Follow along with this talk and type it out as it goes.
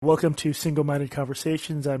Welcome to Single-Minded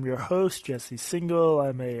Conversations. I'm your host, Jesse Single.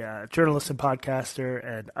 I'm a journalist and podcaster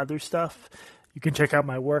and other stuff. You can check out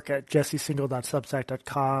my work at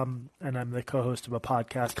jessesingle.substack.com, and I'm the co-host of a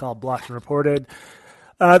podcast called Blocked and Reported.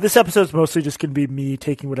 This episode is mostly just going to be me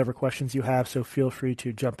taking whatever questions you have, so feel free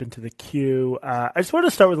to jump into the queue. I just want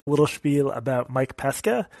to start with a little spiel about Mike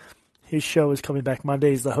Pesca. His show is coming back Monday.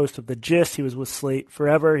 He's the host of The Gist. He was with Slate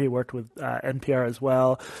forever. He worked with NPR as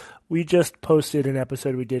well. We just posted an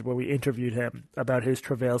episode we did where we interviewed him about his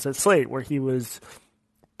travails at Slate, where he was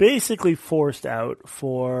basically forced out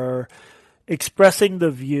for expressing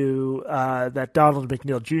the view that Donald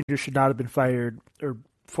McNeil Jr. should not have been fired or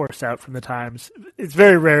forced out from the Times. It's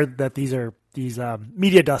very rare that these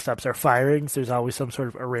media dust-ups are firings. There's always some sort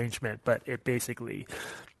of arrangement, but it basically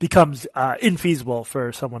becomes infeasible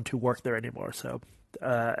for someone to work there anymore. So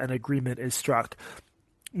an agreement is struck.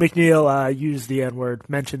 McNeil used the N-word,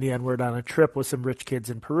 mentioned the N-word on a trip with some rich kids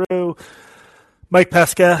in Peru. Mike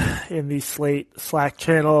Pesca in the Slate Slack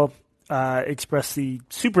channel expressed the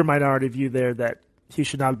super minority view there that he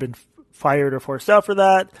should not have been fired or forced out for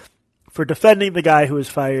that. For defending the guy who was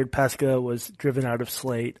fired, Pesca was driven out of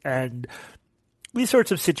Slate. And these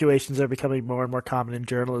sorts of situations are becoming more and more common in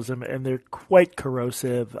journalism, and they're quite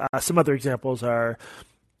corrosive. Some other examples are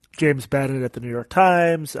James Bennett at the New York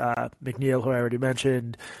Times, McNeil, who I already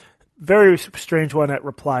mentioned. Very strange one at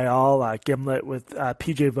Reply All, Gimlet with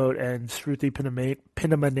PJ Vogt and Shruti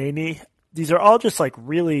Pinamaneni. These are all just like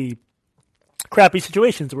really crappy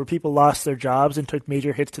situations where people lost their jobs and took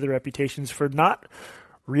major hits to their reputations for not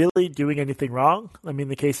really doing anything wrong. I mean,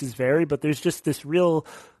 the cases vary, but there's just this real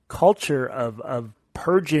culture of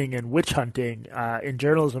purging and witch hunting in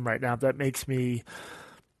journalism right now that makes me,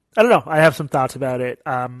 I don't know, I have some thoughts about it.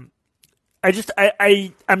 I'm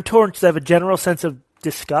torn because I have a general sense of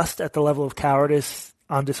disgust at the level of cowardice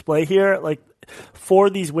on display here. Like, for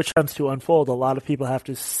these witch hunts to unfold, a lot of people have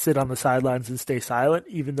to sit on the sidelines and stay silent,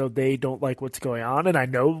 even though they don't like what's going on. And I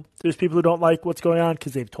know there's people who don't like what's going on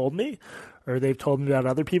because they've told me, or they've told me about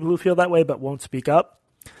other people who feel that way but won't speak up.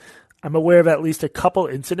 I'm aware of at least a couple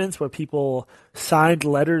incidents where people signed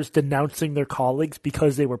letters denouncing their colleagues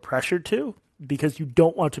because they were pressured to, because you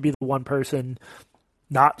don't want to be the one person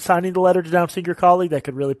not signing the letter denouncing your colleague that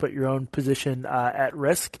could really put your own position at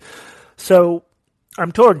risk. So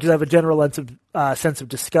I'm torn because I have a general sense of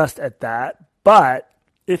disgust at that. But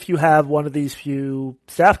if you have one of these few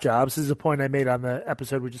staff jobs, this is a point I made on the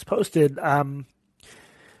episode we just posted,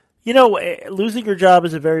 losing your job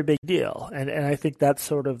is a very big deal. And I think that's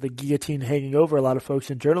sort of the guillotine hanging over a lot of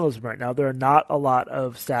folks in journalism right now. There are not a lot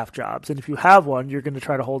of staff jobs. And if you have one, you're going to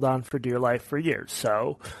try to hold on for dear life for years.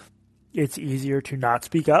 So it's easier to not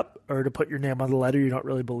speak up or to put your name on the letter you don't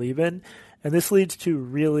really believe in. And this leads to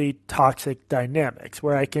really toxic dynamics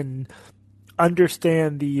where I can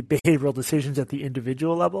understand the behavioral decisions at the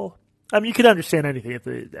individual level. I mean, you can understand anything at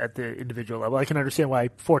the individual level. I can understand why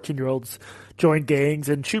 14-year-olds join gangs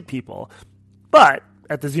and shoot people. But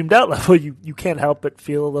at the zoomed out level, you can't help but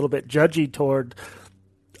feel a little bit judgy toward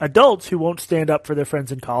adults who won't stand up for their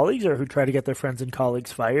friends and colleagues or who try to get their friends and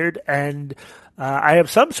colleagues fired. And I have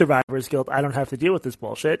some survivor's guilt. I don't have to deal with this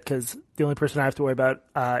bullshit because the only person I have to worry about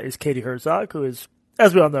is Katie Herzog, who is,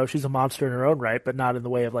 as we all know, she's a monster in her own right, but not in the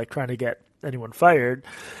way of like trying to get anyone fired.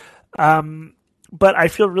 But I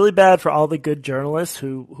feel really bad for all the good journalists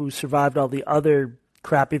who survived all the other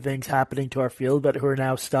crappy things happening to our field, but who are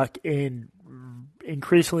now stuck in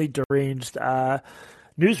increasingly deranged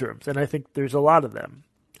newsrooms. And I think there's a lot of them.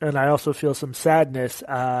 And I also feel some sadness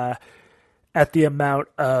at the amount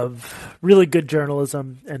of really good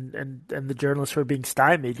journalism and the journalists who are being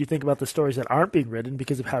stymied. You think about the stories that aren't being written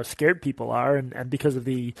because of how scared people are and because of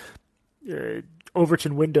the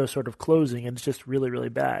Overton window sort of closing, and it's just really, really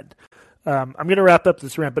bad. I'm going to wrap up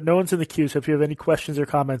this rant, but no one's in the queue, so if you have any questions or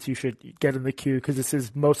comments, you should get in the queue because this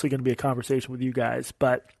is mostly going to be a conversation with you guys.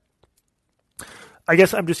 But I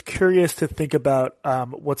guess I'm just curious to think about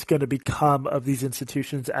what's going to become of these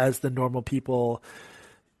institutions as the normal people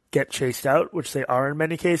get chased out, which they are in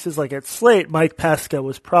many cases. Like at Slate, Mike Pesca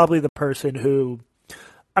was probably the person who,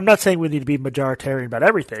 I'm not saying we need to be majoritarian about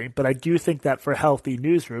everything, but I do think that for healthy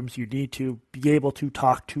newsrooms, you need to be able to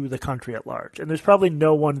talk to the country at large. And there's probably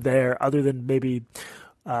no one there other than maybe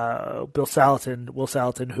Will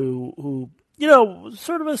Salatin, who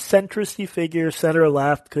sort of a centrist-y figure, center or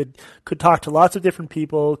left, could talk to lots of different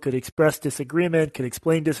people, could express disagreement, could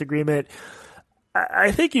explain disagreement.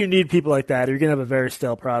 I think you need people like that, or you're going to have a very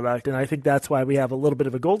stale product. And I think that's why we have a little bit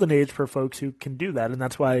of a golden age for folks who can do that. And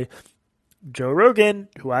that's why Joe Rogan,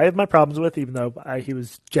 who I have my problems with, even though he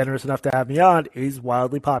was generous enough to have me on, is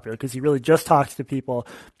wildly popular because he really just talks to people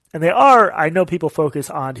And they are, I know people focus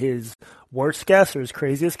on his worst guess or his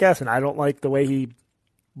craziest guess, and I don't like the way he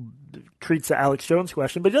treats the Alex Jones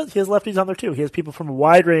question, but he has lefties on there too. He has people from a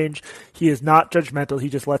wide range. He is not judgmental. He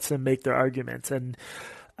just lets them make their arguments. And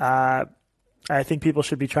I think people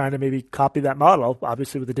should be trying to maybe copy that model,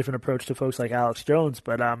 obviously with a different approach to folks like Alex Jones.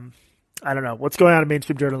 But I don't know. What's going on in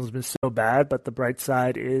mainstream journalism is so bad, but the bright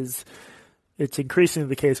side is it's increasingly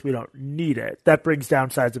the case we don't need it. That brings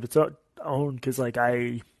downsides of its own because, like,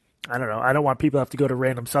 I don't know. I don't want people to have to go to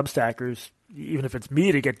random Substackers, even if it's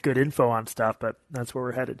me, to get good info on stuff, but that's where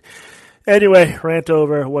we're headed. Anyway, rant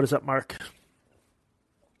over. What is up, Mark?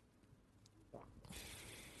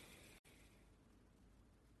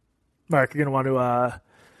 Mark, you're going to want to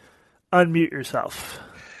unmute yourself.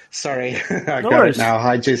 Sorry, I got it now.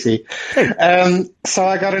 Hi, Jesse. Hey. So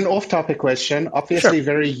I got an off-topic question. Obviously, Sure.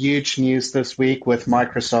 Very huge news this week with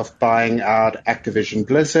Microsoft buying out Activision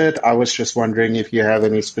Blizzard. I was just wondering if you have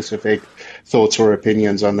any specific thoughts or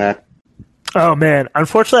opinions on that. Oh, man.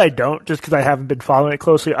 Unfortunately, I don't, just because I haven't been following it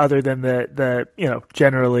closely other than the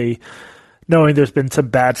generally knowing there's been some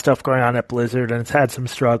bad stuff going on at Blizzard and it's had some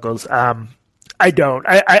struggles. I don't.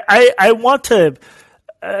 I want to...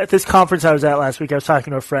 At this conference I was at last week, I was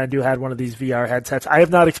talking to a friend who had one of these VR headsets. I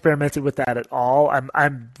have not experimented with that at all.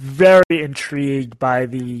 I'm very intrigued by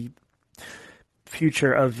the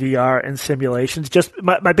future of VR and simulations. Just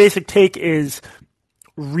my basic take is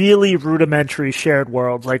really rudimentary shared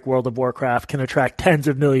worlds like World of Warcraft can attract tens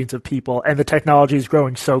of millions of people, and the technology is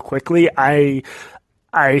growing so quickly.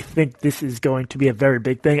 I think this is going to be a very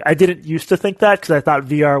big thing. I didn't used to think that because I thought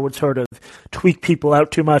VR would sort of tweak people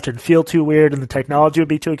out too much and feel too weird and the technology would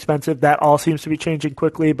be too expensive. That all seems to be changing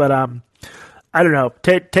quickly, but I don't know.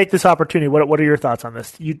 Take this opportunity. What are your thoughts on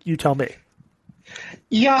this? You tell me.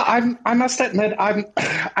 Yeah, I must admit,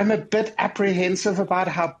 I'm a bit apprehensive about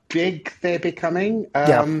how big they're becoming.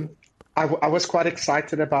 Yeah. I was quite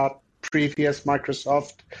excited about previous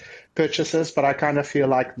Microsoft purchases, but I kind of feel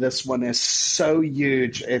like this one is so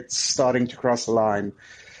huge, it's starting to cross the line.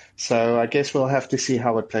 So I guess we'll have to see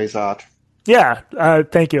how it plays out. Yeah,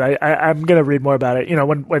 thank you. I'm going to read more about it. You know,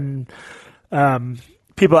 when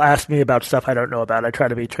people ask me about stuff I don't know about, I try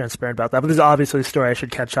to be transparent about that. But this is obviously a story I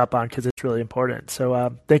should catch up on because it's really important.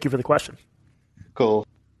 So thank you for the question. Cool.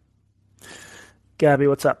 Gabby,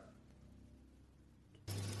 what's up?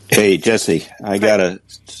 Hey, Jesse, I got a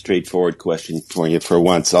straightforward question for you for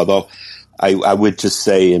once, although I would just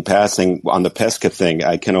say in passing on the Pesca thing,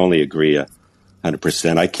 I can only agree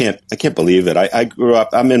 100%. I can't believe it. I grew up,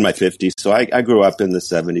 I'm in my 50s, so I grew up in the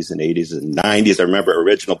 70s and 80s and 90s. I remember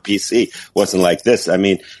original PC wasn't like this. I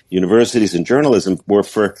mean, universities and journalism were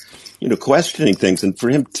for, questioning things, and for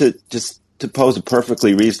him to pose a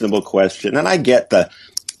perfectly reasonable question, and I get the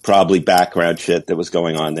probably background shit that was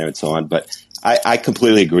going on there and so on, but I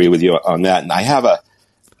completely agree with you on that. And I have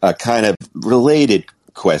a kind of related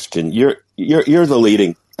question. You're the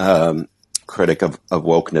leading critic of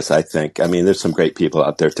wokeness, I think. I mean, there's some great people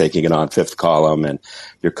out there taking it on, Fifth Column, and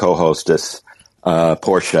your co-hostess,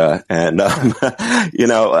 Portia, and,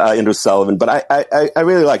 Andrew Sullivan. But I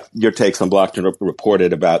really like your takes on Blocked and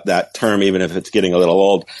Reported about that term, even if it's getting a little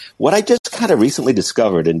old. What I just kind of recently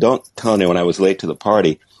discovered, and don't tell anyone I was late to the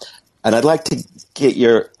party, and I'd like to get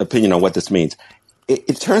your opinion on what this means.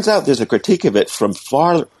 It turns out there's a critique of it from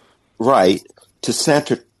far right to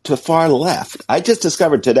center to far left. I just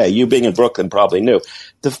discovered today, you being in Brooklyn probably knew,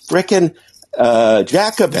 the frickin'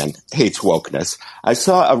 Jacobin hates wokeness. I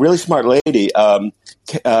saw a really smart lady,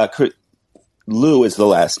 Lou is the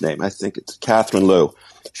last name. I think it's Catherine Lou.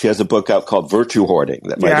 She has a book out called Virtue Hoarding.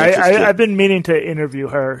 That might interest you. I've been meaning to interview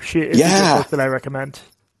her. It's a book that I recommend.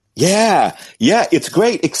 Yeah, it's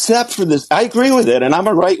great, except for this. I agree with it, and I'm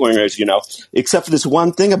a right-winger, as you know, except for this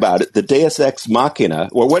one thing about it, the Deus Ex Machina,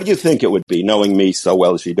 or what do you think it would be, knowing me so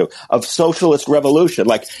well as you do, of socialist revolution.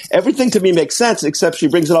 Like, everything to me makes sense, except she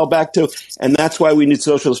brings it all back to, and that's why we need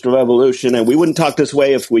socialist revolution, and we wouldn't talk this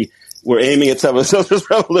way if we were aiming at some socialist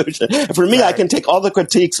revolution. And for me, right. I can take all the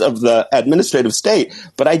critiques of the administrative state,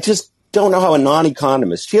 but I just don't know how a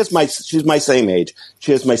non-economist. She's my same age.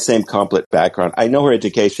 She has my same complete background. I know her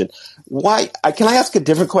education. Why? Can I ask a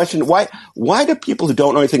different question? Why do people who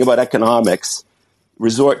don't know anything about economics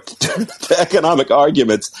resort to economic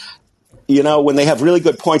arguments? When they have really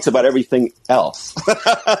good points about everything else.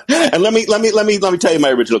 And let me tell you my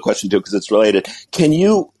original question too, because it's related. Can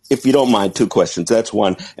you, if you don't mind, two questions. That's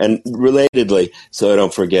one. And relatedly, so I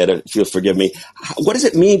don't forget it, if you'll forgive me, what does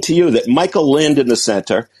it mean to you that Michael Lind in the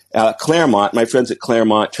center, Claremont, my friends at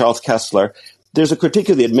Claremont, Charles Kessler, there's a critique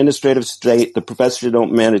of the administrative state, the professional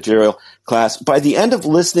managerial class. By the end of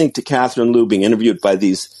listening to Catherine Lou being interviewed by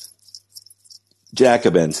these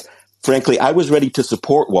Jacobins, frankly, I was ready to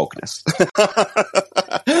support wokeness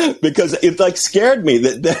because it like scared me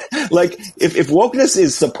that like if wokeness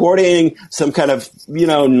is supporting some kind of,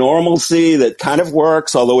 normalcy that kind of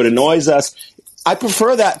works, although it annoys us, I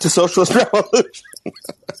prefer that to socialist revolution.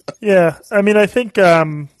 Yeah. I mean, I think,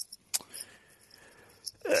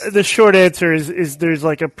 the short answer is there's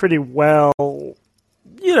like a pretty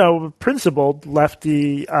principled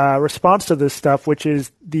lefty response to this stuff, which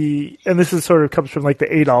is and this is sort of comes from like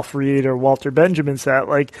the Adolf Reed or Walter Benjamin set.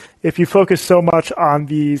 Like, if you focus so much on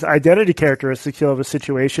these identity characteristics, you'll have a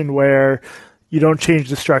situation where you don't change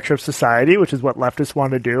the structure of society, which is what leftists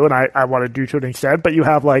want to do, and I want to do to an extent. But you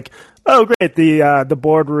have like, oh great, the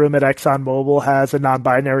boardroom at ExxonMobil has a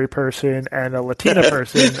non-binary person and a Latina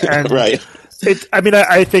person, and right.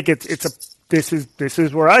 I think this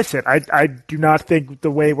is where I sit. I do not think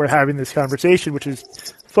the way we're having this conversation, which is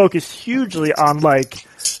focused hugely on like,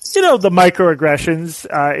 the microaggressions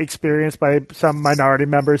experienced by some minority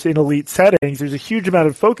members in elite settings. There's a huge amount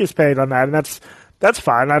of focus paid on that, and that's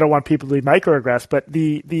fine. I don't want people to be microaggressed, but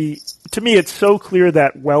to me, it's so clear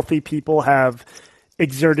that wealthy people have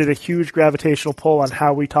exerted a huge gravitational pull on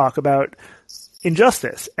how we talk about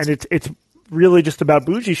injustice, and it's really just about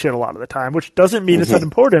bougie shit a lot of the time, which doesn't mean it's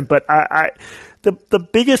unimportant, but the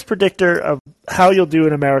biggest predictor of how you'll do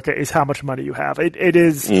in America is how much money you have. It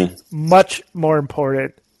is much more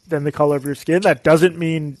important than the color of your skin. That doesn't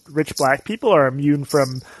mean rich black people are immune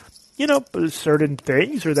from, certain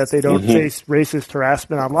things, or that they don't face racist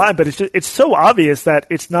harassment online, but it's so obvious that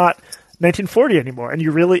it's not 1940 anymore. And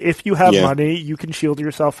if you have money, you can shield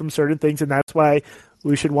yourself from certain things, and that's why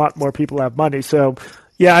we should want more people to have money. So,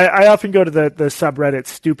 yeah, I often go to the subreddit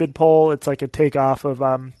Stupid Poll. It's like a takeoff of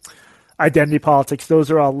identity politics. Those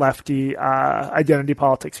are all lefty identity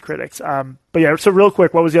politics critics. But yeah, so real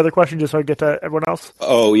quick, what was the other question, just so I get to everyone else?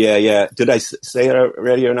 Oh, yeah. Did I say it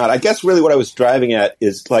already or not? I guess really what I was driving at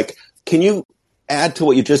is like, can you add to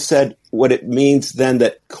what you just said what it means then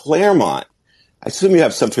that Claremont, I assume you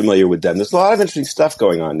have some familiar with them. There's a lot of interesting stuff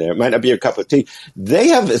going on there. It might not be your cup of tea. They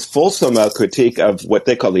have as fulsome a critique of what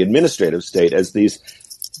they call the administrative state as these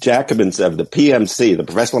Jacobins of the PMC, the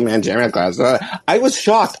professional managerial class. I was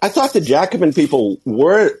shocked. I thought the Jacobin people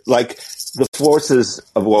were like the forces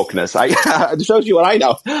of wokeness. It shows you what I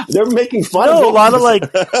know. They're making fun of a lot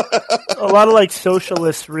of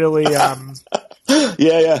socialists really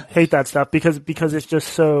hate that stuff because it's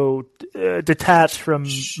just so detached from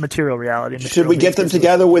material reality. Should we get them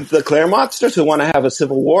together with the Claremontsters who want to have a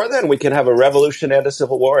civil war? Then we can have a revolution and a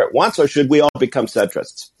civil war at once, or should we all become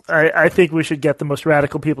centrists? I think we should get the most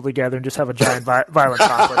radical people together and just have a giant violent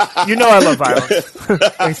conflict. I love violence.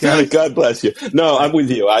 Thanks, guys. God bless you. No, I'm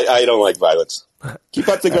with you. I don't like violence. Keep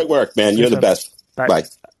up the great work, man. You're the best. Bye.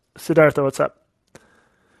 Siddhartha, what's up?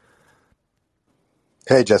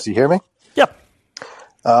 Hey, Jesse, hear me? Yep.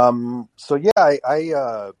 So yeah,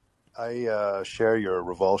 I share your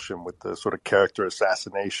revulsion with the sort of character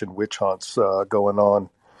assassination witch hunts going on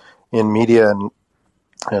in media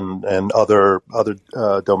and other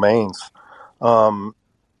domains.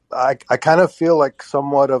 I kind of feel like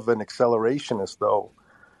somewhat of an accelerationist, though.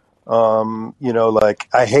 Like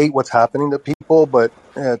I hate what's happening to people, but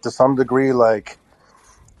to some degree, like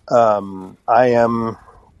I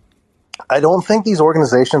don't think these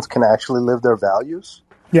organizations can actually live their values.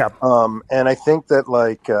 Yeah. And I think that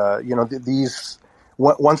these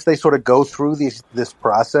once they sort of go through this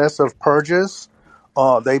process of purges,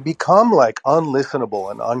 they become like unlistenable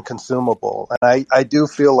and unconsumable. And I do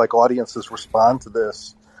feel like audiences respond to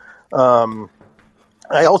this.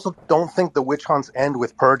 I also don't think the witch hunts end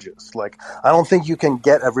with purges. Like, I don't think you can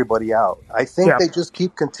get everybody out. I think they just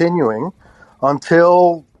keep continuing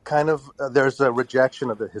until kind of there's a rejection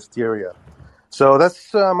of the hysteria. So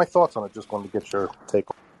that's my thoughts on it. Just wanted to get your take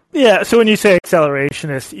on it. Yeah, so when you say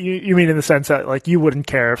accelerationist, you mean in the sense that like you wouldn't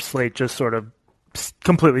care if Slate just sort of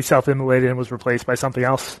completely self-immolated and was replaced by something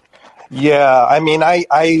else? Yeah, I mean, I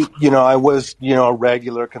was, a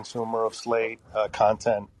regular consumer of Slate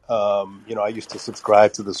content. I used to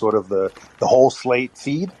subscribe to the sort of the whole Slate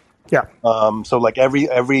feed. Yeah. So like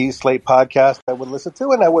every Slate podcast I would listen to,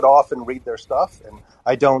 and I would often read their stuff, and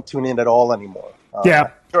I don't tune in at all anymore. Yeah.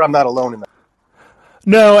 I'm sure I'm not alone in that.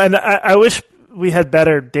 No, and I wish we had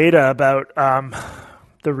better data about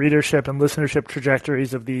the readership and listenership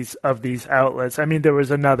trajectories of these outlets. I mean, there was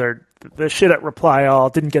the shit at Reply All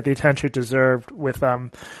didn't get the attention it deserved with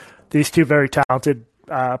these two very talented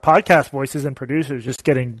podcast voices and producers just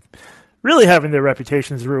really having their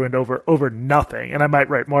reputations ruined over nothing. And I might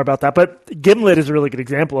write more about that. But Gimlet is a really good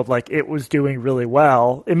example of like it was doing really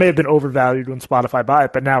well. It may have been overvalued when Spotify bought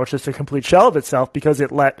it, but now it's just a complete shell of itself because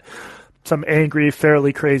it let some angry,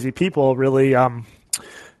 fairly crazy people really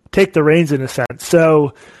take the reins in a sense.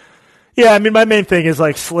 So, yeah, I mean, my main thing is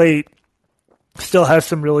like Slate still has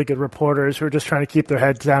some really good reporters who are just trying to keep their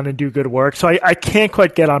heads down and do good work. So I can't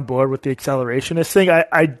quite get on board with the accelerationist thing.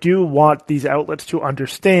 I do want these outlets to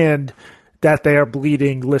understand that they are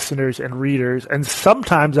bleeding listeners and readers. And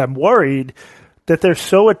sometimes I'm worried that they're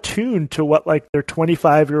so attuned to what like their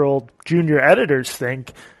 25-year-old junior editors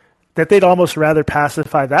think that they'd almost rather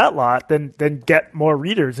pacify that lot than get more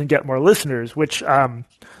readers and get more listeners, which on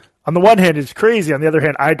the one hand is crazy. On the other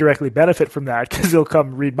hand, I directly benefit from that because they'll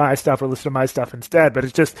come read my stuff or listen to my stuff instead. But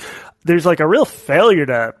it's just, there's like a real failure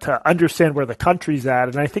to understand where the country's at.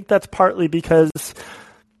 And I think that's partly because,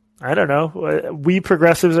 I don't know, we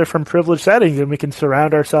progressives are from privileged settings and we can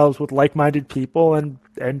surround ourselves with like-minded people,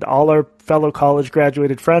 and all our fellow college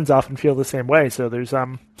graduated friends often feel the same way. So there's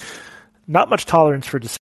not much tolerance for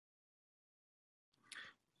dissent.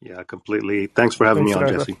 Yeah, completely. Thanks for having me on,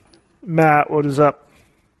 Jesse. Matt, what is up?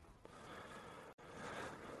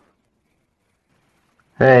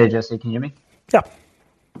 Hey, Jesse, can you hear me?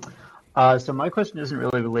 Yeah. So my question isn't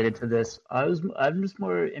really related to this. I'm just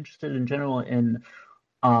more interested in general in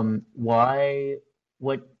what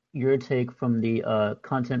your take from the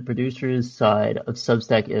content producers side of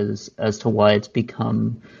Substack is as to why it's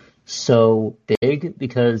become so big.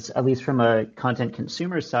 Because at least from a content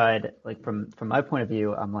consumer side, like from my point of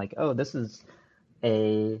view, I'm like, oh, this is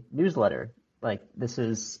a newsletter. Like this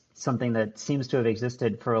is something that seems to have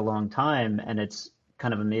existed for a long time, and it's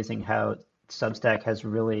kind of amazing how Substack has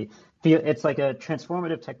really it's like a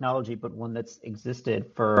transformative technology, but one that's existed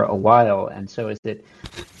for a while. And so is it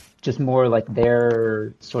just more like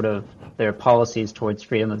their policies towards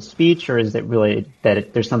freedom of speech, or is it really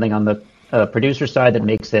that there's something on the producer side that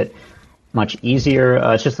makes it much easier?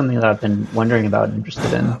 It's just something that I've been wondering about and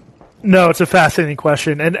interested in. No, it's a fascinating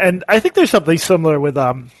question. And I think there's something similar with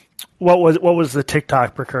what was the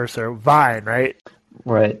TikTok precursor? Vine, right?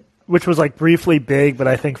 Right. Which was like briefly big, but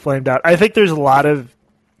I think flamed out. I think there's a lot of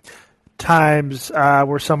times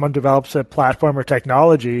where someone develops a platform or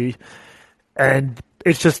technology and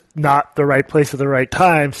it's just not the right place at the right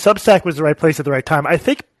time. Substack was the right place at the right time. I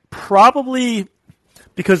think probably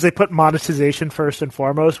because they put monetization first and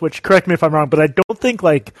foremost, which, correct me if I'm wrong, but I don't think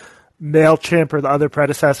like MailChimp or the other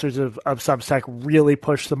predecessors of Substack really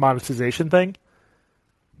pushed the monetization thing.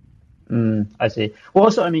 I see. Well,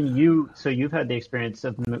 also, I mean, you've had the experience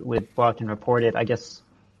with Blocked and Reported. I guess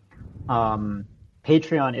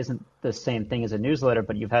Patreon isn't the same thing as a newsletter,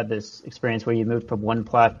 but you've had this experience where you moved from one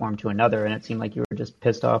platform to another, and it seemed like you were just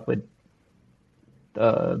pissed off with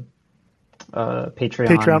Patreon.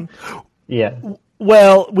 Patreon? Yeah.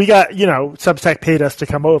 Well, we got, Substack paid us to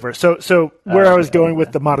come over. So where I was going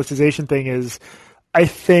with the monetization thing is, I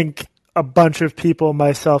think a bunch of people,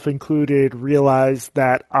 myself included, realized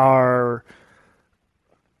that I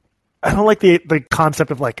don't like the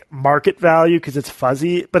concept of like market value because it's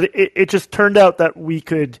fuzzy, but it just turned out that we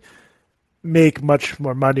could make much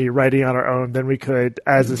more money writing on our own than we could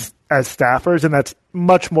as staffers, and that's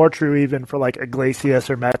much more true even for like Iglesias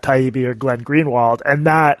or Matt Taibbi or Glenn Greenwald, and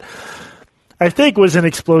that I think was an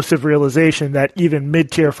explosive realization that even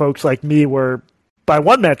mid-tier folks like me were, by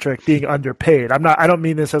one metric, being underpaid. I don't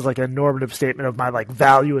mean this as like a normative statement of my like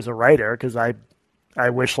value as a writer, because I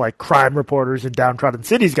wish like crime reporters in downtrodden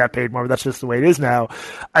cities got paid more, but that's just the way it is now.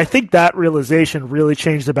 I think that realization really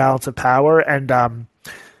changed the balance of power and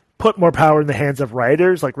put more power in the hands of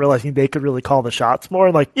writers, like realizing they could really call the shots more.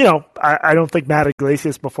 And like, I don't think Matt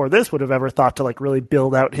Iglesias before this would have ever thought to like really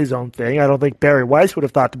build out his own thing. I don't think Barry Weiss would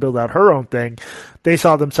have thought to build out her own thing. They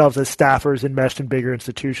saw themselves as staffers enmeshed in bigger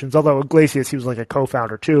institutions, although Iglesias, he was like a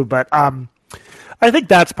co-founder too. But I think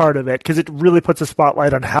that's part of it because it really puts a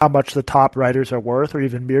spotlight on how much the top writers are worth, or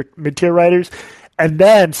even mid-tier writers. And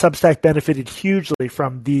then Substack benefited hugely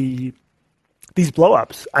from these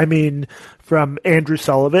blow-ups. I mean, from Andrew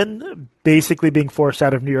Sullivan basically being forced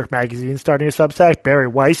out of New York Magazine starting a Substack, Barry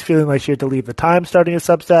Weiss feeling like she had to leave the Times starting a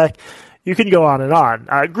Substack. You can go on and on.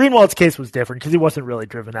 Greenwald's case was different because he wasn't really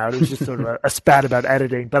driven out. It was just sort of a spat about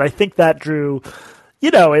editing. But I think that drew,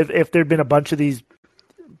 if there'd been a bunch of these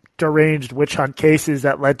deranged witch hunt cases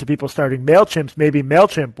that led to people starting MailChimps, maybe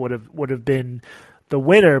MailChimp would have been the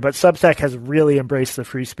winner. But Substack has really embraced the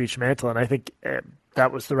free speech mantle, and I think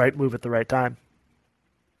that was the right move at the right time.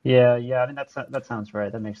 Yeah. I mean, that sounds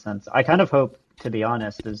right. That makes sense. I kind of hope, to be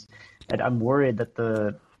honest, is that I'm worried that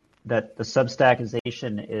the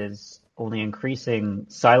Substackization is only increasing,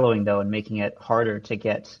 siloing though, and making it harder to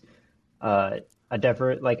get as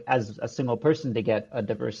a single person to get a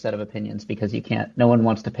diverse set of opinions, because no one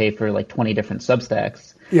wants to pay for like 20 different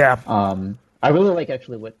Substacks. Yeah. I really like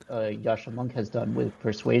actually what Yasha Monk has done with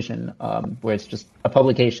Persuasion, where it's just a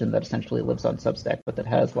publication that essentially lives on Substack, but that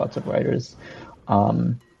has lots of writers.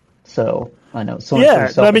 So I know, so sort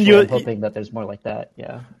of selfishly, I'm hoping that there's more like that.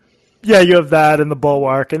 Yeah. Yeah, you have that and the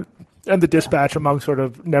Bulwark and the Dispatch among sort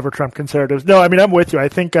of never Trump conservatives. No, I mean, I'm with you. I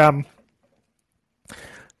think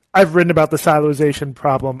I've written about the siloization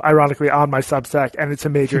problem, ironically, on my Substack, and it's a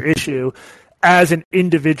major issue. As an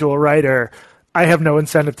individual writer, I have no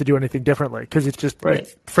incentive to do anything differently because it's just,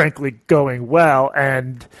 frankly, going well.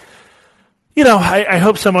 And, I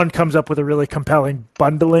hope someone comes up with a really compelling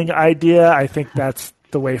bundling idea. I think that's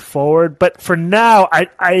the way forward. But for now,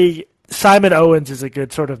 Simon Owens is a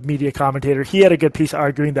good sort of media commentator. He had a good piece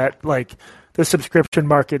arguing that, the subscription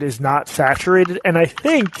market is not saturated. And I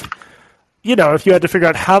think, if you had to figure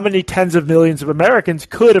out how many tens of millions of Americans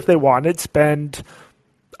could, if they wanted, spend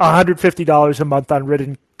 $150 a month on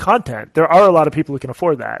written content. There are a lot of people who can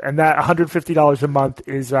afford that. And that $150 a month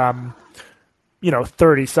is, 30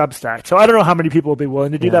 Substacks. So I don't know how many people will be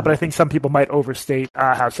willing to do that, but I think some people might overstate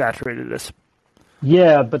how saturated it is.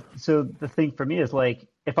 Yeah, but so the thing for me is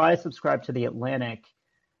if I subscribe to The Atlantic,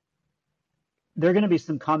 there are going to be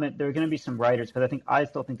some writers, but I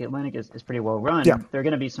still think The Atlantic is pretty well run. Yeah. There are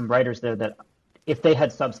going to be some writers there that if they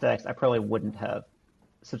had Substacks, I probably wouldn't have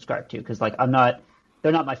subscribed to because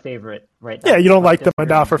they're not my favorite right now. Yeah, you don't like them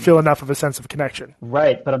enough or feel enough of a sense of connection.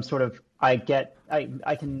 Right, but I'm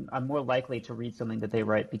I'm more likely to read something that they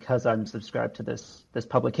write because I'm subscribed to this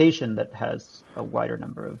publication that has a wider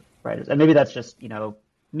number of writers. And maybe that's just,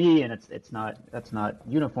 me, and that's not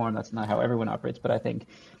uniform, that's not how everyone operates, but I think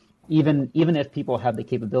even if people have the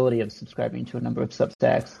capability of subscribing to a number of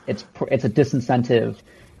Substacks, it's a disincentive.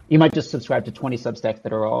 You might just subscribe to 20 Substacks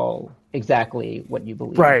that are all exactly what you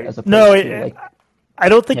believe. Right. As opposed to I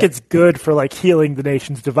don't think it's good for healing the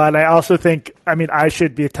nation's divide. I also think, I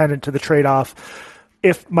should be attendant to the trade-off.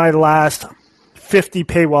 If my last 50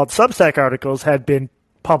 paywalled Substack articles had been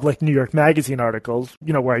public New York Magazine articles,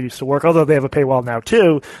 where I used to work, although they have a paywall now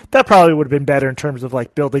too, that probably would have been better in terms of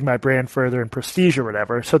building my brand further and prestige or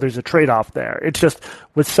whatever. So there's a trade-off there. It's just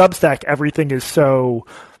with Substack, everything is so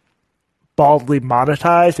baldly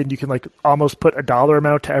monetized, and you can almost put a dollar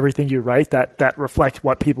amount to everything you write that reflects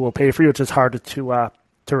what people will pay for you. It's just hard to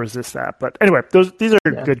resist that. But anyway, these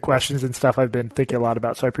are good questions and stuff I've been thinking a lot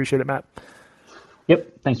about. So I appreciate it, Matt.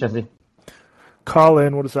 Yep. Thanks, Jesse.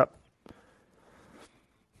 Colin, what is up?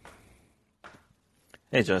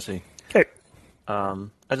 Hey, Jesse. Hey. I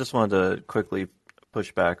just wanted to quickly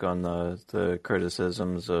push back on the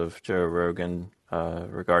criticisms of Joe Rogan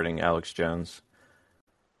regarding Alex Jones.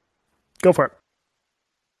 Go for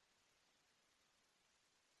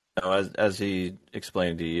it. As he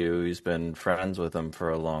explained to you, he's been friends with him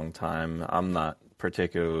for a long time. I'm not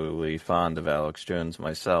particularly fond of Alex Jones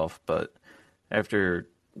myself, but after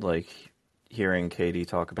hearing Katie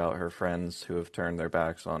talk about her friends who have turned their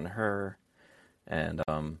backs on her and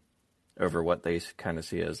over what they kind of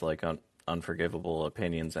see as unforgivable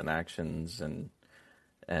opinions and actions, and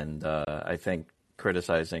I think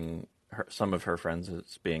criticizing some of her friends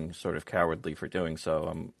as being sort of cowardly for doing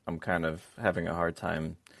so, I'm kind of having a hard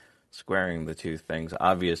time squaring the two things.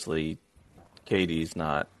 Obviously, Katie's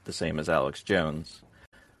not the same as Alex Jones,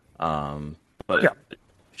 but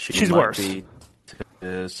she's might worse. Be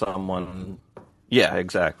to someone. Yeah,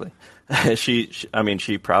 exactly.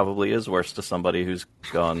 She probably is worse to somebody who's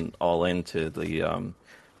gone all into the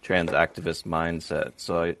trans activist mindset.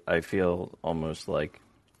 So I feel almost like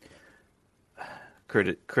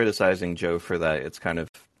criticizing Joe for that. It's kind of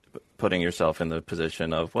putting yourself in the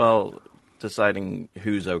position of, deciding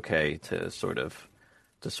who's okay to sort of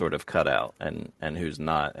cut out and who's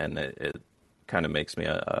not, and it kind of makes me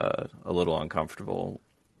a little uncomfortable,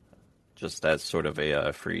 just as sort of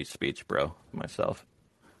a free speech bro myself.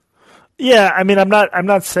 Yeah, I'm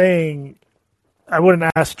not saying I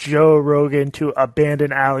wouldn't ask Joe Rogan to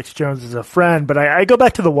abandon Alex Jones as a friend, but I go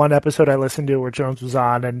back to the one episode I listened to where Jones was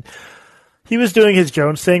on, and he was doing his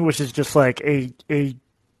Jones thing, which is just a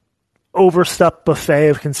overstuffed buffet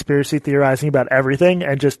of conspiracy theorizing about everything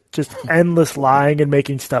and just endless lying and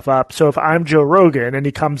making stuff up. So if I'm Joe Rogan and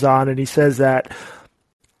he comes on and he says that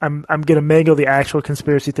I'm going to mangle the actual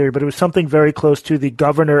conspiracy theory, but it was something very close to the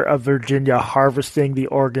governor of Virginia harvesting the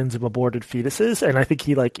organs of aborted fetuses. And I think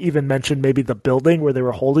he even mentioned maybe the building where they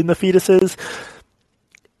were holding the fetuses.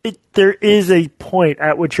 There is a point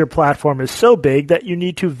at which your platform is so big that you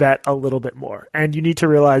need to vet a little bit more. And you need to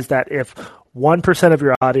realize that if 1% of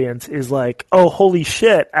your audience is oh, holy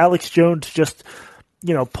shit, Alex Jones just,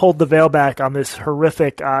 pulled the veil back on this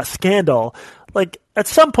horrific scandal, at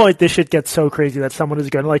some point this shit gets so crazy that someone is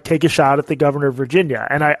going to take a shot at the governor of Virginia.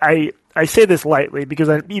 And I say this lightly because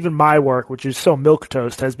even my work, which is so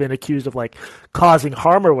milquetoast, has been accused of like causing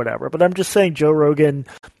harm or whatever. But I'm just saying, Joe Rogan,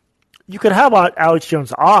 you could have Alex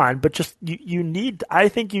Jones on, but just I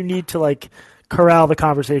think you need to like corral the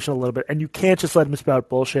conversation a little bit, and you can't just let him spout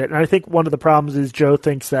bullshit. And I think one of the problems is Joe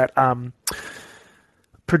thinks that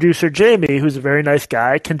producer Jamie, who's a very nice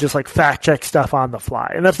guy, can just like fact check stuff on the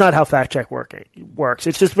fly, and that's not how fact check works.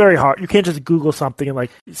 It's just very hard. You can't just Google something and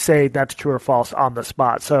like say that's true or false on the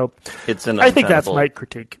spot. So I think that's my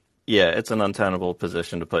critique. Yeah, it's an untenable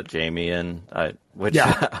position to put Jamie in, which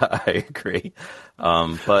I agree.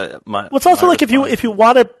 But it's also like if you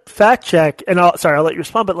want to fact check, and I'll let you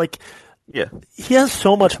respond, but like, yeah, he has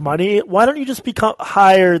so much money. Why don't you just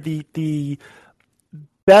hire the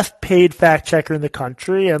best paid fact checker in the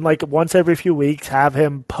country, and like once every few weeks have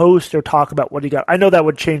him post or talk about what he got? I know that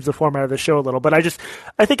would change the format of the show a little, but I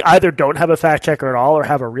think either don't have a fact checker at all or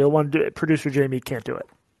have a real one. Producer Jamie can't do it.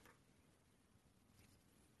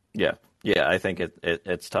 Yeah, I think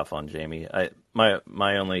it's tough on Jamie.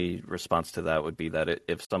 My only response to that would be that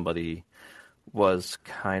if somebody was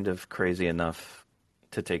kind of crazy enough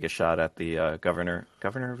to take a shot at the governor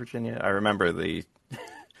of Virginia, I remember the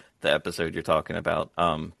episode you're talking about.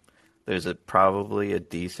 There's probably a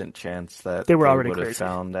decent chance that they would have crazy.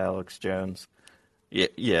 Found Alex Jones. Yeah,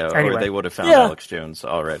 anyway. Or they would have found Alex Jones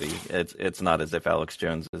already. It's not as if Alex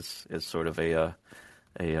Jones is sort of an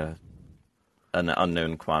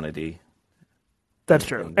unknown quantity. That's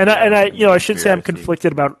true, and I should say I'm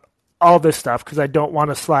conflicted about all this stuff because I don't want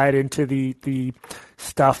to slide into the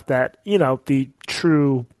stuff that the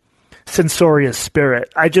true censorious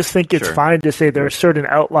spirit. I just think it's fine to say there are certain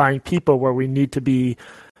outlying people where we need to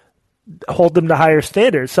hold them to higher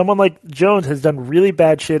standards. Someone like Jones has done really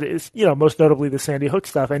bad shit, most notably the Sandy Hook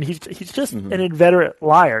stuff, and he's just an inveterate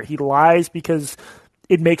liar. He lies because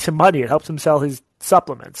it makes him money. It helps him sell his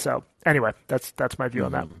supplements. So anyway, that's my view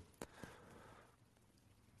on that.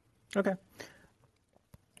 Okay.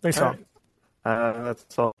 Thanks, Tom.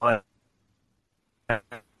 That's all.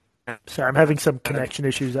 Sorry, I'm having some connection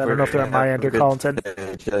issues. I don't know if they're on my end or Colin's end.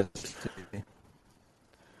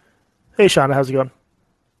 Hey, Shauna, how's it going?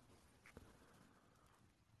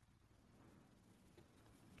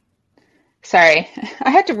 Sorry, I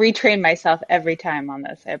had to retrain myself every time on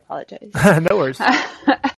this. I apologize. No worries.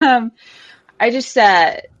 I just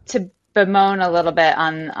to bemoan a little bit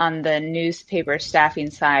on the newspaper staffing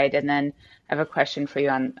side, and then I have a question for you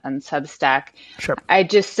on Substack. Sure. I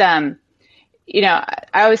just I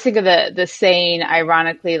always think of the saying,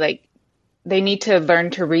 ironically, like they need to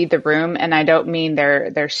learn to read the room, and I don't mean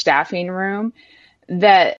their staffing room.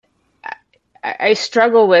 That I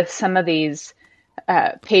struggle with some of these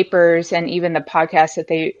papers and even the podcasts that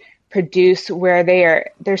they produce where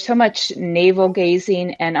there's so much navel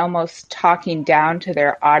gazing and almost talking down to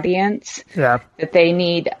their audience that they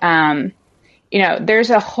need. There's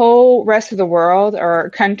a whole rest of the world or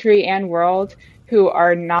country and world who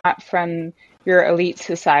are not from your elite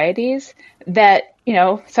societies that,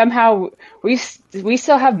 somehow we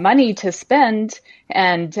still have money to spend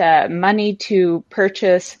and money to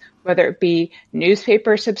purchase, whether it be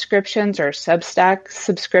newspaper subscriptions or Substack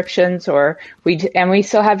subscriptions, or we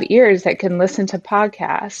still have ears that can listen to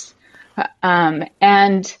podcasts.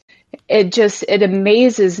 And it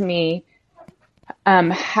amazes me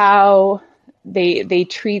how they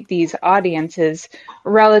treat these audiences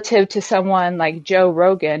relative to someone like Joe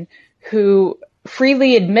Rogan, who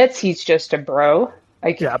freely admits he's just a bro.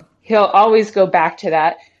 He'll always go back to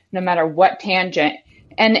that no matter what tangent.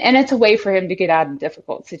 And it's a way for him to get out of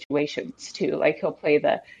difficult situations too. Like he'll play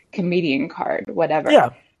the comedian card, whatever. Yeah.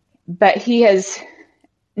 But he has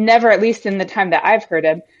never, at least in the time that I've heard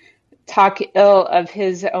him, talk ill of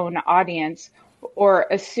his own audience or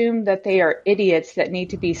assume that they are idiots that need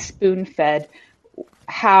to be spoon-fed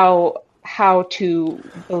how to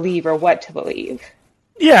believe or what to believe.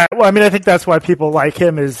 Yeah, well, I mean, I think that's why people like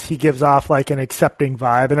him is he gives off like an accepting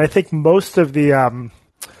vibe, and I think most of the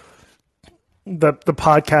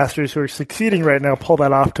podcasters who are succeeding right now pull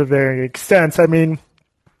that off to varying extents. I mean,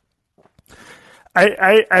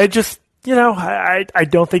 I just, I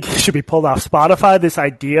don't think he should be pulled off Spotify. This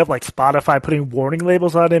idea of like Spotify putting warning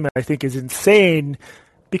labels on him, I think is insane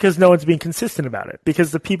because no one's being consistent about it.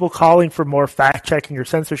 Because the people calling for more fact checking or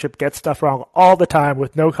censorship get stuff wrong all the time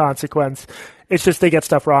with no consequence. It's just they get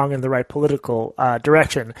stuff wrong in the right political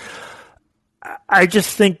direction. I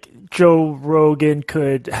just think Joe Rogan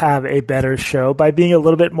could have a better show by being a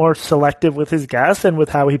little bit more selective with his guests and with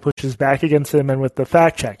how he pushes back against them and with the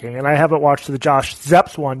fact checking. And I haven't watched the Josh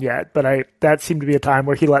Zepps one yet, but that seemed to be a time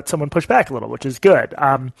where he let someone push back a little, which is good.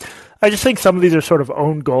 I just think some of these are sort of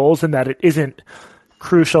own goals and that it isn't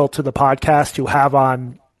crucial to the podcast to have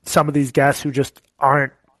on some of these guests who just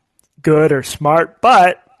aren't good or smart.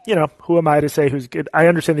 But, who am I to say who's good? I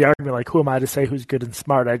understand the argument, like, who am I to say who's good and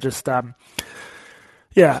smart? I just, I'm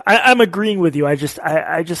agreeing with you. I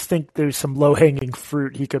just think there's some low-hanging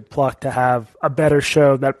fruit he could pluck to have a better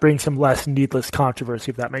show that brings him less needless controversy,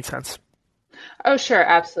 if that makes sense. Oh, sure,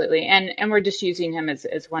 absolutely. And we're just using him as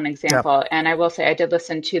one example. Yeah. And I will say I did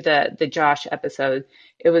listen to the Josh episode.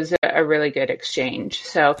 It was a really good exchange.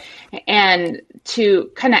 So, and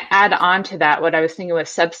to kind of add on to that, what I was thinking with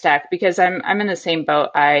Substack, because I'm in the same boat.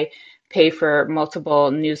 I pay for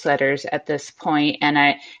multiple newsletters at this point, and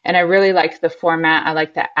I really like the format. I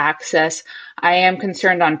like the access. I am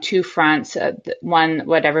concerned on two fronts. One,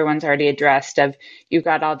 what everyone's already addressed, of you've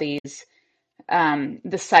got all these the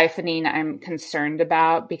siphoning I'm concerned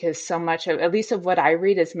about, because so much of, at least of what I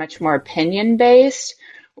read, is much more opinion based,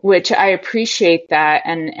 which I appreciate that.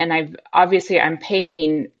 And I'm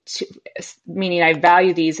paying to, meaning I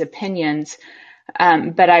value these opinions.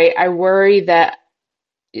 But I worry that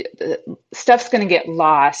stuff's going to get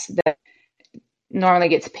lost that normally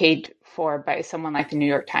gets paid for by someone like the New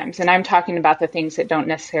York Times. And I'm talking about the things that don't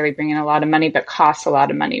necessarily bring in a lot of money, but cost a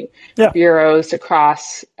lot of money. Yeah. Bureaus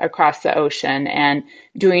across the ocean, and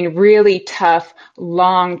doing really tough,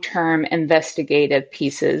 long-term investigative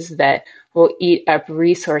pieces that will eat up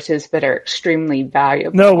resources but are extremely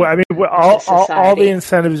valuable. No, I mean, all the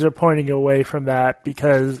incentives are pointing away from that,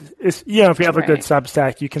 because it's, if you have a good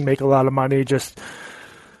Substack, you can make a lot of money just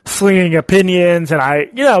slinging opinions, and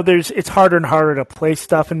it's harder and harder to place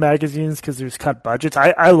stuff in magazines because there's cut budgets.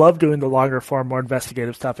 I love doing the longer form, more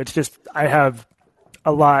investigative stuff. It's just, I have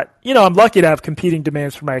a lot, I'm lucky to have competing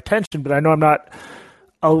demands for my attention, but I know I'm not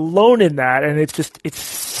alone in that. And it's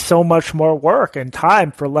so much more work and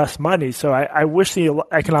time for less money. So I wish the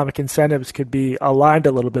economic incentives could be aligned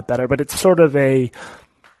a little bit better, but it's sort of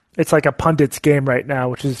it's like a pundit's game right now,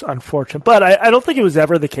 which is unfortunate. But I don't think it was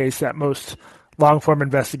ever the case that most long-form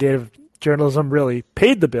investigative journalism really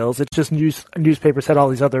paid the bills. It's just newspapers had all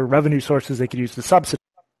these other revenue sources they could use to subsidize.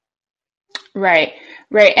 Right.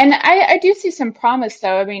 And I do see some promise,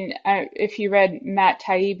 though. I mean, if you read Matt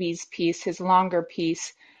Taibbi's piece, his longer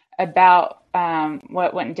piece about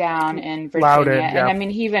what went down in Virginia, Loudoun, yeah. And I mean,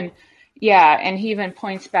 he even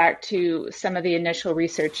points back to some of the initial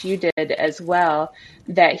research you did as well,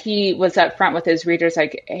 that he was upfront with his readers,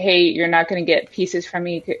 like, hey, you're not going to get pieces from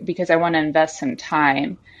me because I want to invest some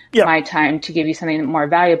time, my time, to give you something more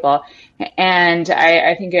valuable. And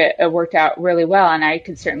I think it worked out really well. And I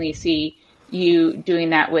could certainly see you doing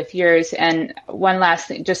that with yours. And one last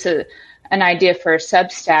thing, just an idea for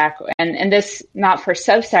Substack, and this not for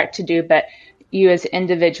Substack to do, but you as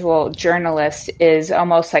individual journalists, is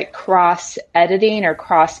almost like cross-editing or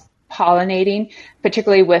cross-pollinating,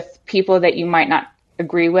 particularly with people that you might not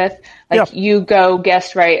agree with. Like you go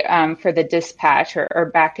guest write for the Dispatch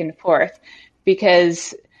or back and forth.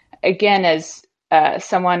 Because, again, as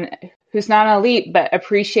someone who's not an elite but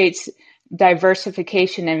appreciates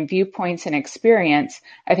diversification and viewpoints and experience,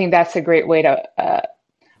 I think that's a great way to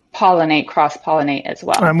cross-pollinate as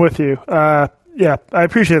well. I'm with you. Yeah, I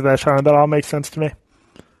appreciate that, Sean. That all makes sense to me.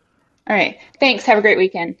 All right. Thanks. Have a great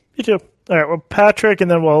weekend. You too. All right. Well, Patrick, and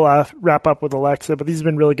then we'll wrap up with Alexa. But these have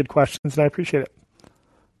been really good questions, and I appreciate it.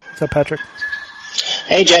 What's up, Patrick?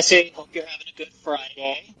 Hey, Jesse. Hope you're having a good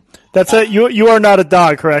Friday. That's it. You are not a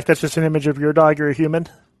dog, correct? That's just an image of your dog. You're a human?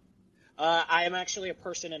 I am actually a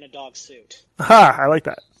person in a dog suit. Ha! I like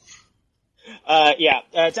that.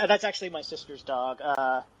 That's actually my sister's dog.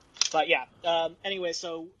 Anyway,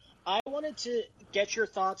 so I wanted to get your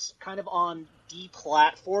thoughts kind of on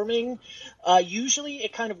deplatforming. Usually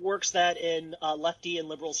it kind of works that in lefty and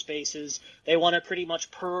liberal spaces, they want to pretty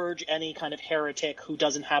much purge any kind of heretic who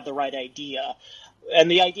doesn't have the right idea.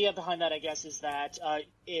 And the idea behind that, I guess, is that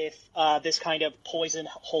if this kind of poison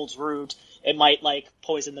holds root, it might, like,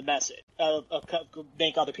 poison the message,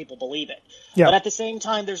 make other people believe it. Yeah. But at the same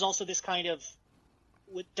time, there's also this kind of,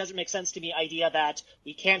 what doesn't make sense to me, idea that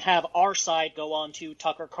we can't have our side go on to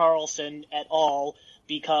Tucker Carlson at all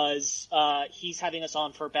because he's having us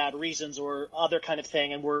on for bad reasons or other kind of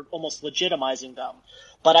thing, and we're almost legitimizing them.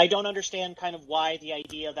 But I don't understand kind of why the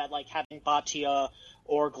idea that, like, having Bhatia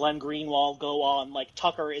or Glenn Greenwald go on, like,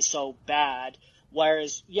 Tucker is so bad,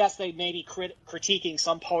 whereas, yes, they may be critiquing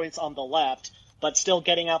some points on the left, but still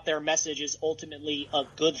getting out their message is ultimately a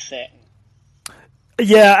good thing.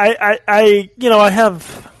 Yeah, I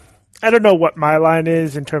don't know what my line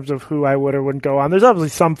is in terms of who I would or wouldn't go on. There's obviously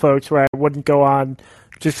some folks where I wouldn't go on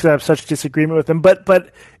just because I have such disagreement with them,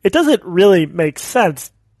 but it doesn't really make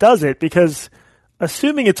sense, does it? Because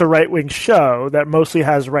assuming it's a right-wing show that mostly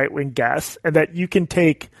has right-wing guests, and that you can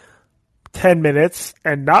take 10 minutes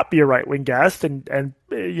and not be a right-wing guest and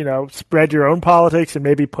spread your own politics and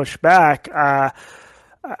maybe push back. I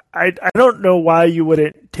don't know why you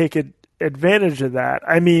wouldn't take advantage of that.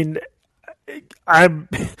 I mean, if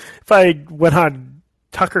I went on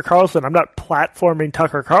Tucker Carlson, I'm not platforming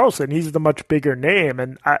Tucker Carlson. He's the much bigger name,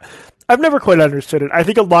 and I've never quite understood it. I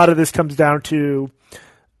think a lot of this comes down to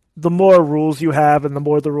the more rules you have and the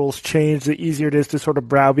more the rules change, the easier it is to sort of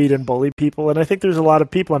browbeat and bully people. And I think there's a lot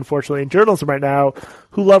of people, unfortunately, in journalism right now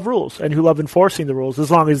who love rules and who love enforcing the rules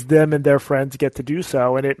as long as them and their friends get to do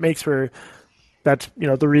so. And it makes for, that's,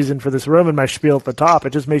 the reason for this room and my spiel at the top.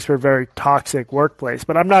 It just makes for a very toxic workplace.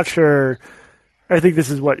 But I'm not sure, I think this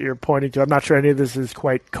is what you're pointing to. I'm not sure any of this is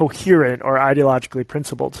quite coherent or ideologically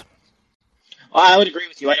principled. Well, I would agree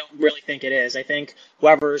with you. I don't really think it is. I think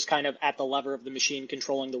whoever's kind of at the lever of the machine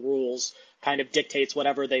controlling the rules kind of dictates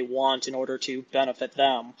whatever they want in order to benefit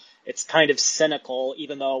them. It's kind of cynical,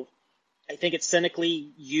 even though I think it's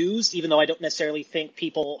cynically used, even though I don't necessarily think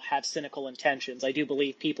people have cynical intentions. I do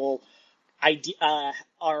believe people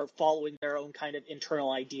are following their own kind of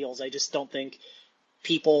internal ideals. I just don't think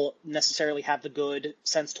people necessarily have the good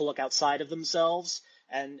sense to look outside of themselves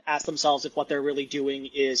and ask themselves if what they're really doing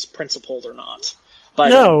is principled or not. But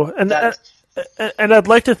no, and I'd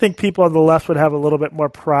like to think people on the left would have a little bit more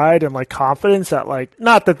pride and confidence that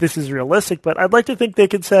not that this is realistic, but I'd like to think they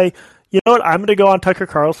could say, you know what, I'm going to go on Tucker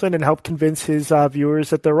Carlson and help convince his viewers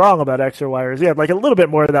that they're wrong about X or Y or Z. I'd like a little bit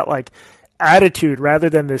more of that attitude rather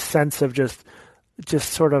than this sense of just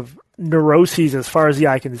sort of neuroses as far as the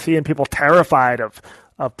eye can see and people terrified of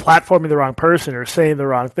platforming the wrong person or saying the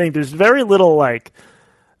wrong thing. There's very little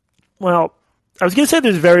well, I was going to say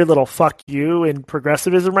there's very little fuck you in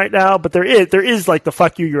progressivism right now, but there is the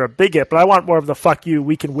fuck you, you're a bigot, but I want more of the fuck you,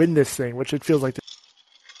 we can win this thing, which it feels like.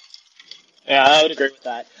 Yeah, I would agree with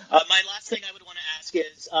that. My last thing I would want to ask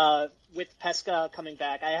is, with Pesca coming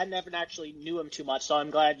back, I never actually knew him too much, so I'm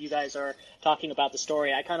glad you guys are talking about the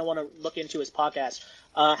story. I kind of want to look into his podcast.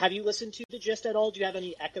 Have you listened to The Gist at all? Do you have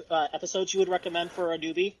any episodes you would recommend for a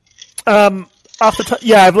newbie? Off the top,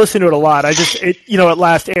 yeah, I've listened to it a lot. It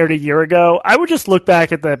last aired a year ago. I would just look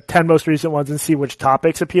back at the 10 most recent ones and see which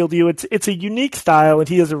topics appeal to you. It's a unique style, and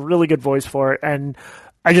he has a really good voice for it, and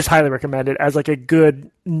I just highly recommend it as a good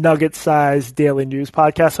nugget-sized daily news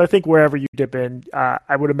podcast. So I think wherever you dip in,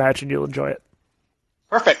 I would imagine you'll enjoy it.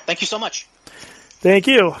 Perfect. Thank you so much. Thank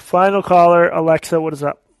you. Final caller, Alexa, what is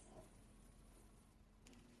up?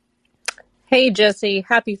 Hey, Jesse.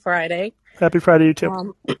 Happy Friday. Happy Friday, you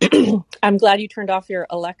too. I'm glad you turned off your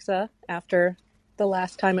Alexa after the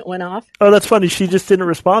last time it went off. Oh, that's funny. She just didn't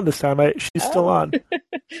respond this time. She's still on.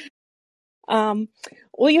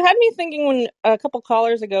 Well, you had me thinking when a couple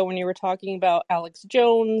callers ago when you were talking about Alex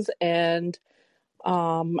Jones and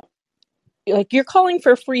you're calling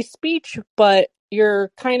for free speech, but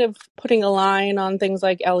you're kind of putting a line on things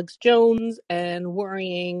like Alex Jones and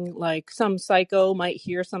worrying some psycho might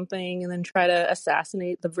hear something and then try to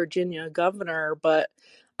assassinate the Virginia governor. But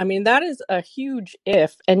I mean, that is a huge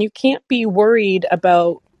if, and you can't be worried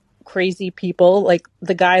about crazy people like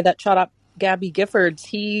the guy that shot up Gabby Giffords.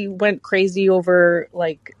 He went crazy over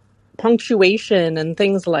punctuation and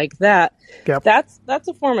things like that. Yep. That's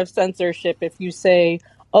a form of censorship. If you say,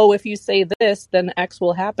 oh, if you say this, then X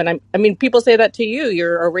will happen. I mean, people say that to you.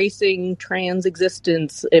 You're erasing trans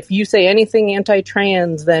existence. If you say anything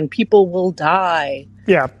anti-trans, then people will die.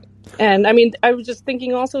 Yeah. And I mean, I was just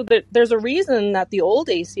thinking also that there's a reason that the old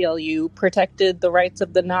ACLU protected the rights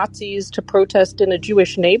of the Nazis to protest in a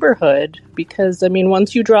Jewish neighborhood. Because, I mean,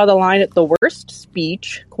 once you draw the line at the worst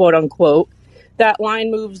speech, quote unquote, that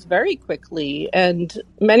line moves very quickly. And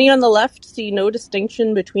many on the left see no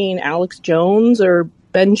distinction between Alex Jones or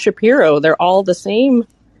Ben Shapiro. They're all the same.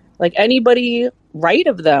 Anybody right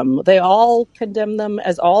of them, they all condemn them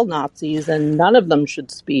as all Nazis, and none of them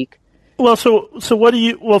should speak. Well, so what do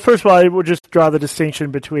you? Well, first of all, I would just draw the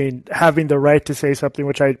distinction between having the right to say something,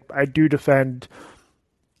 which I do defend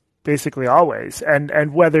basically always,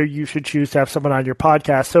 and whether you should choose to have someone on your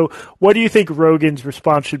podcast. So, what do you think Rogan's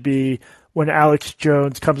response should be when Alex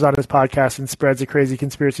Jones comes on his podcast and spreads a crazy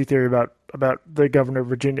conspiracy theory about the governor of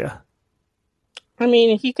Virginia? I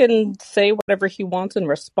mean, he can say whatever he wants in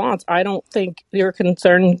response. I don't think your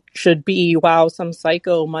concern should be, wow, some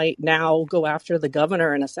psycho might now go after the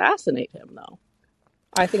governor and assassinate him, though.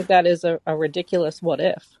 I think that is a ridiculous what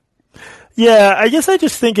if. Yeah, I guess I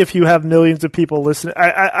just think if you have millions of people listening,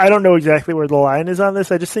 I don't know exactly where the line is on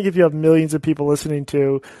this. I just think if you have millions of people listening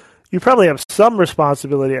to, you probably have some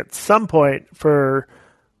responsibility at some point for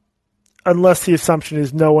unless the assumption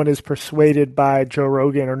is no one is persuaded by Joe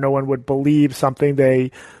Rogan or no one would believe something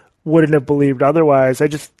they wouldn't have believed otherwise,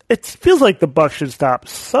 it feels like the buck should stop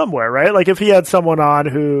somewhere, right? Like if he had someone on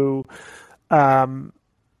who,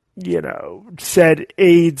 said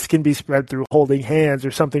AIDS can be spread through holding hands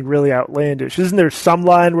or something really outlandish, isn't there some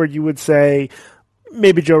line where you would say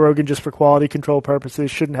maybe Joe Rogan, just for quality control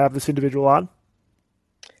purposes, shouldn't have this individual on?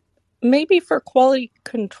 Maybe for quality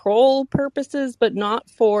control purposes, but not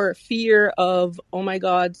for fear of, oh my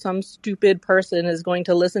God, some stupid person is going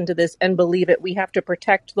to listen to this and believe it. We have to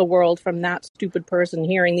protect the world from that stupid person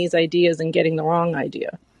hearing these ideas and getting the wrong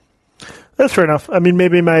idea. That's fair enough. I mean,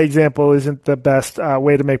 maybe my example isn't the best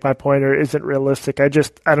way to make my point or isn't realistic. I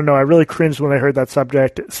don't know. I really cringed when I heard that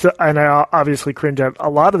subject. So, and I obviously cringe at a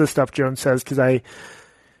lot of the stuff Jones says because I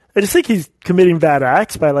just think he's committing bad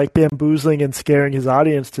acts by like bamboozling and scaring his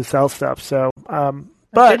audience to sell stuff. So,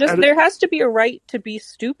 but there has to be a right to be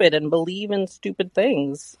stupid and believe in stupid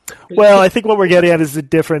things. Well, I think what we're getting at is the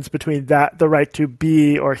difference between the right to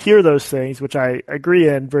be or hear those things, which I agree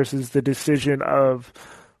in, versus the decision of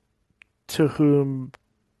to whom,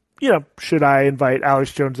 should I invite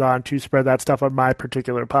Alex Jones on to spread that stuff on my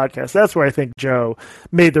particular podcast? That's where I think Joe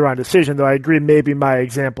made the wrong decision, though I agree maybe my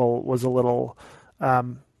example was a little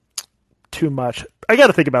too much. I got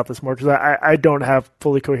to think about this more because I don't have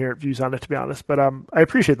fully coherent views on it, to be honest, but I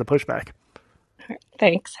appreciate the pushback.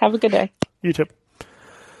 Thanks. Have a good day. You too.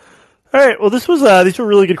 All right. Well, these were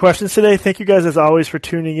really good questions today. Thank you guys, as always, for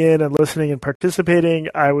tuning in and listening and participating.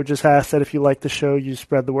 I would just ask that if you like the show, you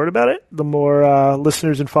spread the word about it. The more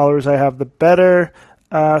listeners and followers I have, the better.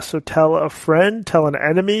 So tell a friend, tell an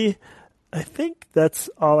enemy. I think that's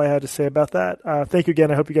all I had to say about that. Thank you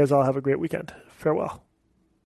again. I hope you guys all have a great weekend. Farewell.